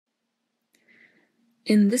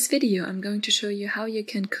In this video, I'm going to show you how you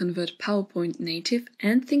can convert PowerPoint native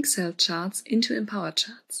and ThinkCell charts into Empower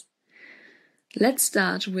charts. Let's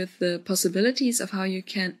start with the possibilities of how you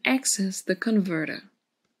can access the converter.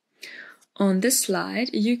 On this slide,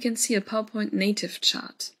 you can see a PowerPoint native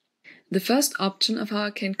chart. The first option of how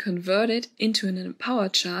I can convert it into an Empower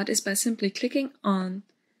chart is by simply clicking on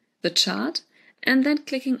the chart and then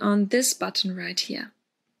clicking on this button right here.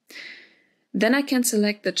 Then I can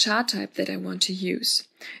select the chart type that I want to use.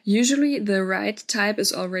 Usually the right type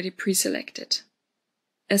is already pre-selected.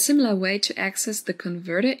 A similar way to access the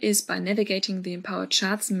converter is by navigating the Empower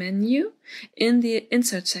Charts menu in the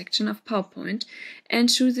Insert section of PowerPoint and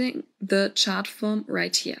choosing the chart form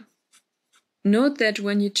right here. Note that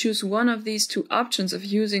when you choose one of these two options of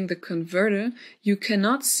using the converter, you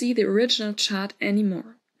cannot see the original chart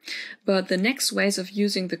anymore. But the next ways of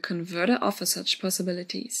using the converter offer such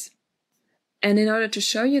possibilities. And in order to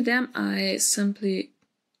show you them, I simply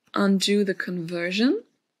undo the conversion.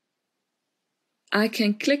 I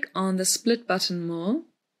can click on the split button more.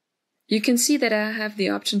 You can see that I have the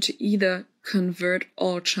option to either convert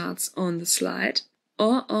all charts on the slide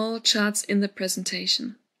or all charts in the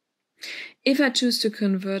presentation. If I choose to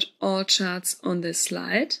convert all charts on this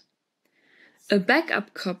slide, a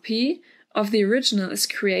backup copy of the original is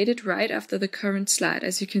created right after the current slide,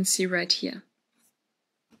 as you can see right here.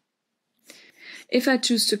 If I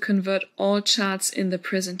choose to convert all charts in the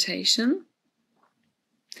presentation,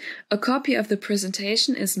 a copy of the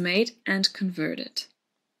presentation is made and converted.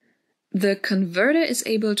 The converter is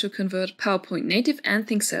able to convert PowerPoint native and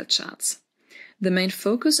ThinkCell charts. The main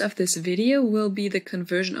focus of this video will be the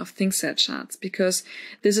conversion of ThinkCell charts, because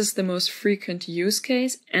this is the most frequent use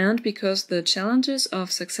case and because the challenges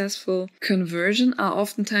of successful conversion are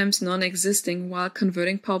oftentimes non-existing while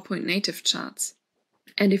converting PowerPoint native charts.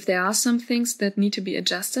 And if there are some things that need to be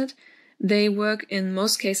adjusted, they work in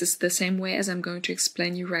most cases the same way as I'm going to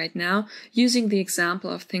explain you right now, using the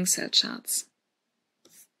example of ThinkCell charts.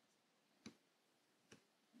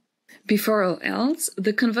 Before all else,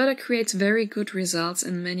 the converter creates very good results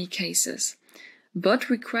in many cases, but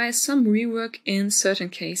requires some rework in certain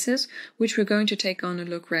cases, which we're going to take on a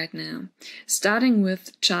look right now, starting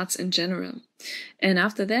with charts in general. And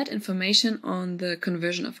after that, information on the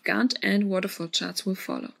conversion of Gantt and Waterfall charts will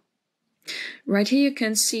follow. Right here you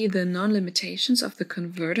can see the non-limitations of the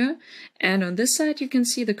converter, and on this side you can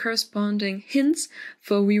see the corresponding hints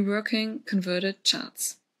for reworking converted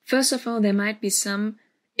charts. First of all, there might be some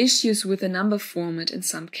issues with the number format in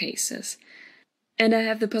some cases. And I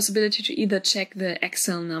have the possibility to either check the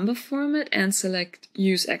Excel number format and select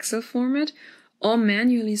Use Excel format, or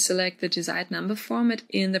manually select the desired number format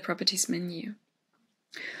in the Properties menu.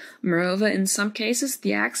 Moreover, in some cases,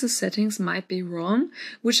 the access settings might be wrong,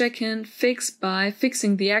 which I can fix by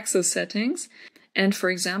fixing the access settings and, for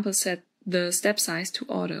example, set the step size to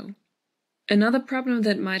auto. Another problem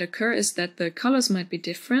that might occur is that the colors might be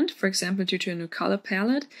different, for example, due to a new color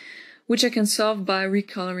palette, which I can solve by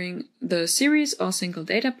recoloring the series or single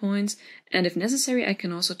data points, and if necessary, I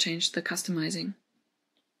can also change the customizing.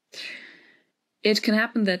 It can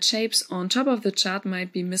happen that shapes on top of the chart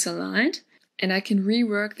might be misaligned, and I can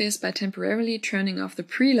rework this by temporarily turning off the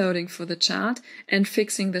preloading for the chart and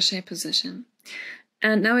fixing the shape position.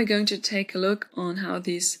 And now we're going to take a look on how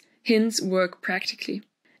these hints work practically,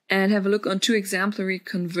 and have a look on two exemplary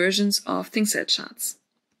conversions of ThinkCell charts.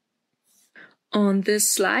 On this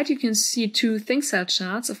slide, you can see two ThinkCell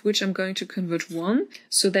charts, of which I'm going to convert one,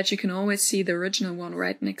 so that you can always see the original one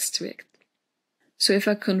right next to it. So if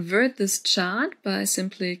I convert this chart by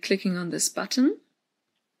simply clicking on this button,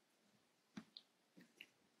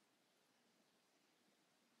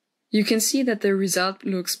 you can see that the result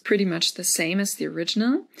looks pretty much the same as the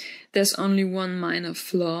original. There's only one minor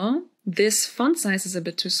flaw. This font size is a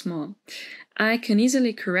bit too small. I can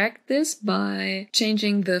easily correct this by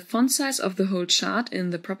changing the font size of the whole chart in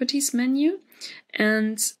the Properties menu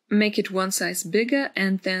and make it one size bigger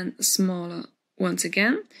and then smaller once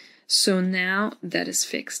again. So now that is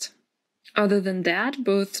fixed. Other than that,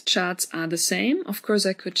 both charts are the same. Of course,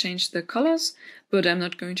 I could change the colors, but I'm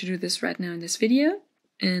not going to do this right now in this video.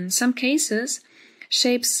 In some cases,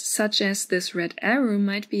 shapes such as this red arrow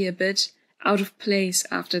might be a bit out of place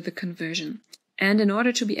after the conversion. And in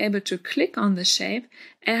order to be able to click on the shape,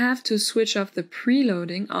 I have to switch off the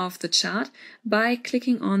preloading of the chart by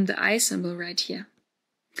clicking on the eye symbol right here.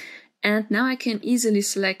 And now I can easily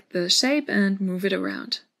select the shape and move it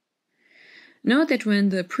around. Note that when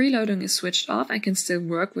the preloading is switched off, I can still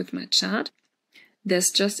work with my chart. There's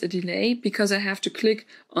just a delay because I have to click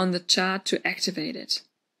on the chart to activate it.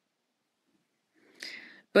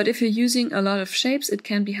 But if you're using a lot of shapes, it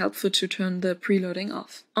can be helpful to turn the preloading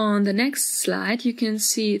off. On the next slide, you can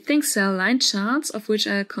see think cell line charts, of which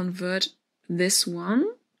I'll convert this one,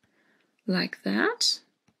 like that.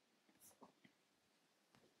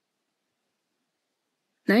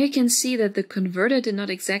 Now you can see that the converter did not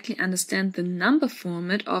exactly understand the number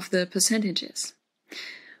format of the percentages.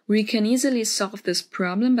 We can easily solve this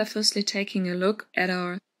problem by firstly taking a look at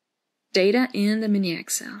our data in the mini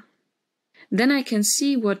Excel. Then I can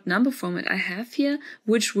see what number format I have here,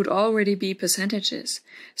 which would already be percentages.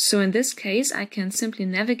 So in this case, I can simply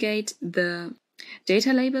navigate the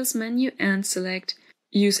data labels menu and select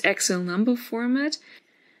use Excel number format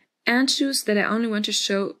and choose that I only want to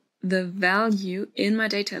show the value in my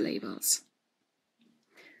data labels.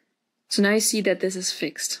 So now you see that this is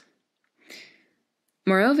fixed.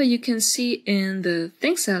 Moreover, you can see in the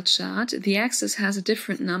think cell chart, the axis has a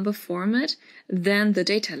different number format than the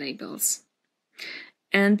data labels.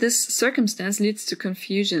 And this circumstance leads to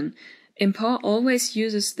confusion. Empower always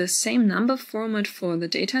uses the same number format for the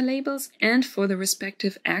data labels and for the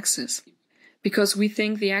respective axis, because we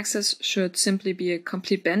think the axis should simply be a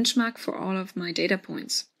complete benchmark for all of my data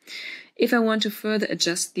points. If I want to further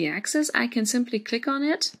adjust the axis, I can simply click on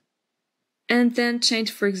it and then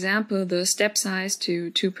change, for example, the step size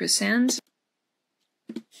to 2%.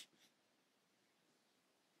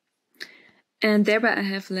 And thereby I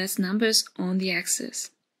have less numbers on the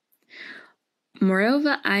axis.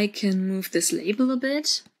 Moreover, I can move this label a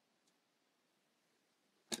bit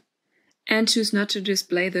and choose not to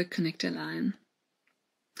display the connector line.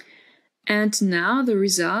 And now the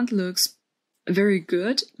result looks very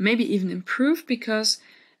good, maybe even improved, because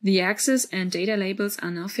the axis and data labels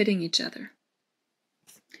are now fitting each other.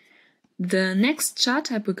 The next chart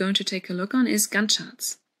type we're going to take a look on is Gantt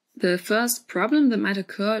charts. The first problem that might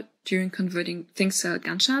occur during converting think cell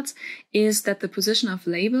Gantt charts is that the position of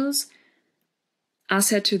labels are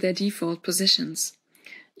set to their default positions.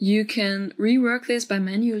 You can rework this by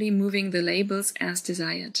manually moving the labels as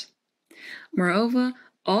desired. Moreover,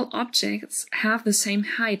 all objects have the same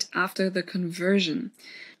height after the conversion,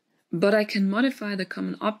 but I can modify the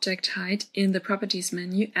common object height in the Properties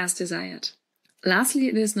menu as desired. Lastly,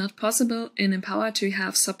 it is not possible in Empower to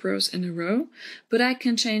have subrows in a row, but I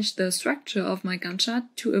can change the structure of my Gantt chart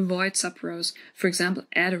to avoid subrows, for example,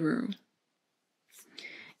 add a row.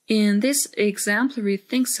 In this exemplary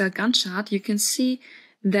think cell Gantt chart, you can see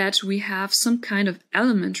that we have some kind of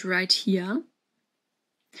element right here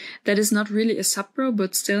that is not really a subrow,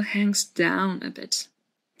 but still hangs down a bit.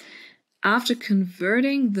 After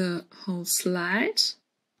converting the whole slide,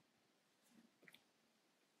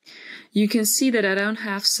 you can see that I don't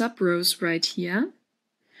have subrows right here,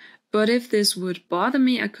 but if this would bother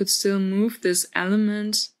me, I could still move this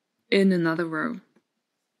element in another row.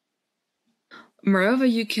 Moreover,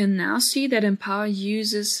 you can now see that Empower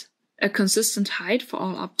uses a consistent height for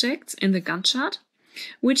all objects in the Gantt chart,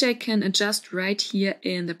 which I can adjust right here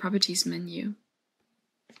in the Properties menu.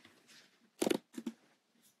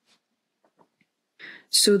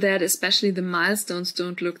 So that especially the milestones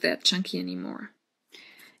don't look that chunky anymore.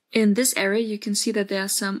 In this area, you can see that there are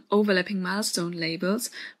some overlapping milestone labels,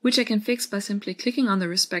 which I can fix by simply clicking on the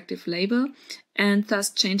respective label and thus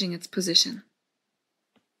changing its position.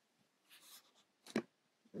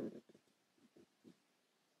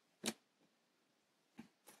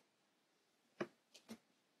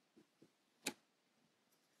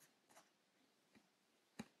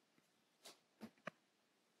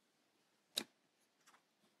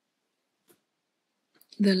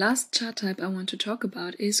 The last chart type I want to talk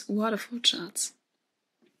about is waterfall charts.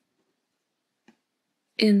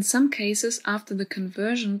 In some cases, after the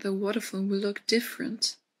conversion, the waterfall will look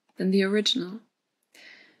different than the original.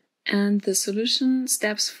 And the solution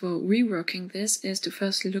steps for reworking this is to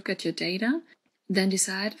firstly look at your data, then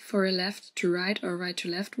decide for a left to right or right to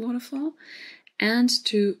left waterfall, and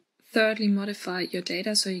to thirdly modify your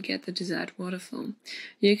data so you get the desired waterfall.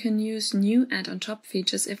 You can use new and on top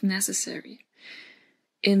features if necessary.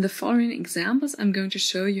 In the following examples, I'm going to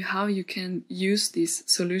show you how you can use these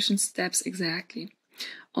solution steps exactly.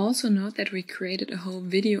 Also note that we created a whole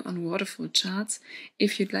video on waterfall charts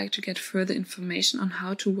if you'd like to get further information on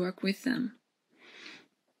how to work with them.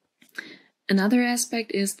 Another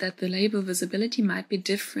aspect is that the label visibility might be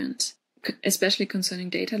different, especially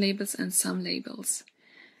concerning data labels and some labels.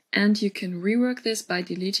 And you can rework this by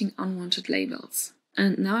deleting unwanted labels.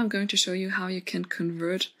 And now I'm going to show you how you can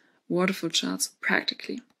convert waterfall charts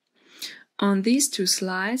practically. On these two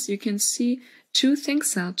slides, you can see two think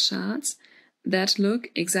cell charts that look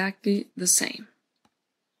exactly the same.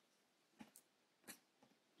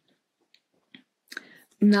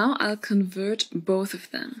 Now I'll convert both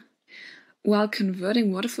of them. While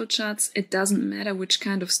converting waterfall charts, it doesn't matter which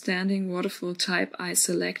kind of standing waterfall type I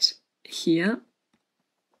select here.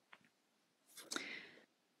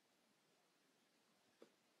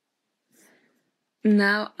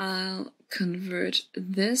 Now I'll convert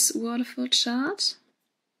this waterfall chart.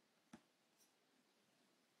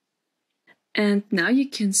 And now you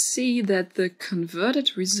can see that the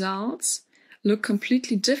converted results look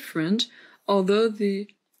completely different, although the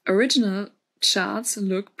original charts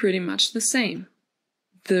look pretty much the same.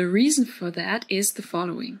 The reason for that is the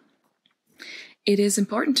following. It is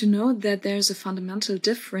important to note that there's a fundamental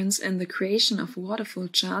difference in the creation of waterfall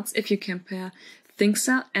charts if you compare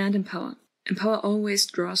ThinkCell and Empower. Empower always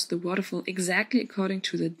draws the waterfall exactly according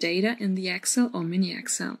to the data in the Excel or mini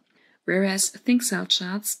Excel, whereas ThinkCell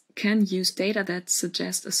charts can use data that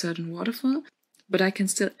suggest a certain waterfall, but I can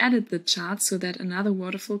still edit the chart so that another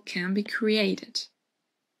waterfall can be created.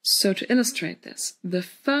 So to illustrate this, the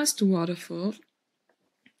first waterfall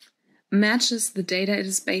matches the data it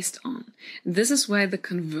is based on. This is why the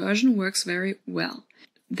conversion works very well.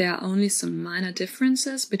 There are only some minor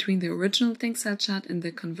differences between the original ThinkCell chart and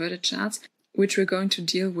the converted charts, which we're going to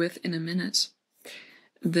deal with in a minute.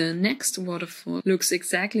 The next waterfall looks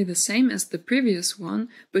exactly the same as the previous one,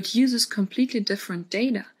 but uses completely different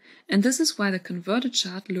data. And this is why the converted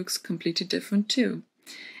chart looks completely different too.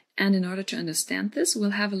 And in order to understand this,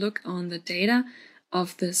 we'll have a look on the data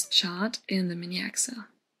of this chart in the mini Excel.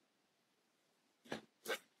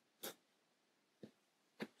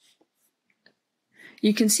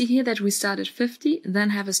 You can see here that we start at 50, then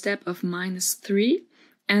have a step of -3,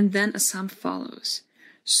 and then a sum follows.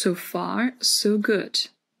 So far, so good.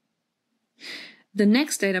 The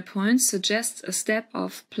next data point suggests a step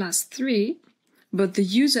of +3, but the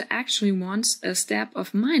user actually wants a step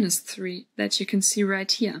of -3 that you can see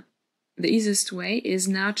right here. The easiest way is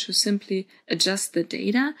now to simply adjust the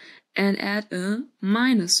data and add a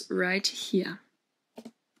minus right here.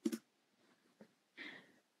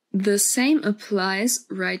 The same applies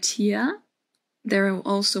right here. There I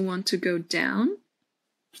also want to go down.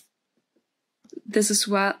 This is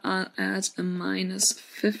why I'll add a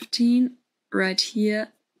 -15 right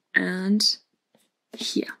here and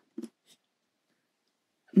here.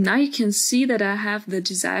 Now you can see that I have the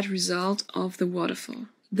desired result of the waterfall.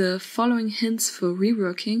 The following hints for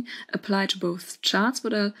reworking apply to both charts,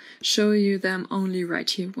 but I'll show you them only right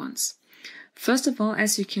here once. First of all,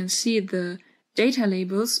 as you can see, the data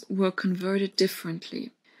labels were converted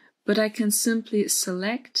differently, but I can simply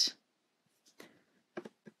select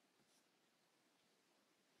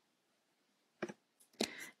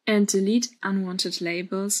and delete unwanted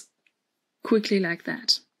labels quickly like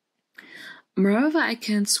that. Moreover, I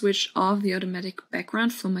can switch off the automatic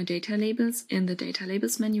background for my data labels in the Data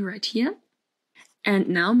Labels menu right here. And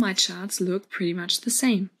now my charts look pretty much the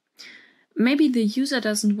same. Maybe the user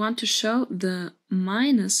doesn't want to show the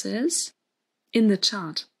minuses in the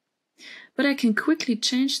chart. But I can quickly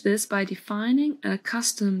change this by defining a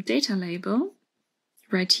custom data label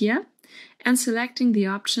right here and selecting the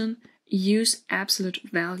option Use Absolute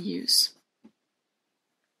Values.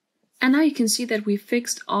 And now you can see that we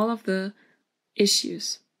fixed all of the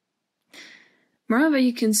issues. Moreover,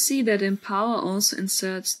 you can see that Empower also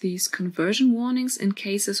inserts these conversion warnings in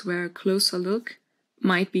cases where a closer look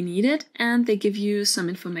might be needed, and they give you some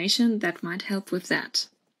information that might help with that.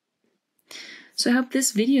 So I hope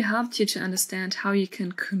this video helped you to understand how you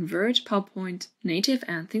can convert PowerPoint native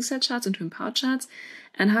and ThinkCell charts into Empower charts,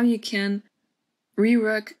 and how you can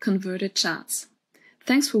rework converted charts.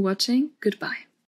 Thanks for watching. Goodbye.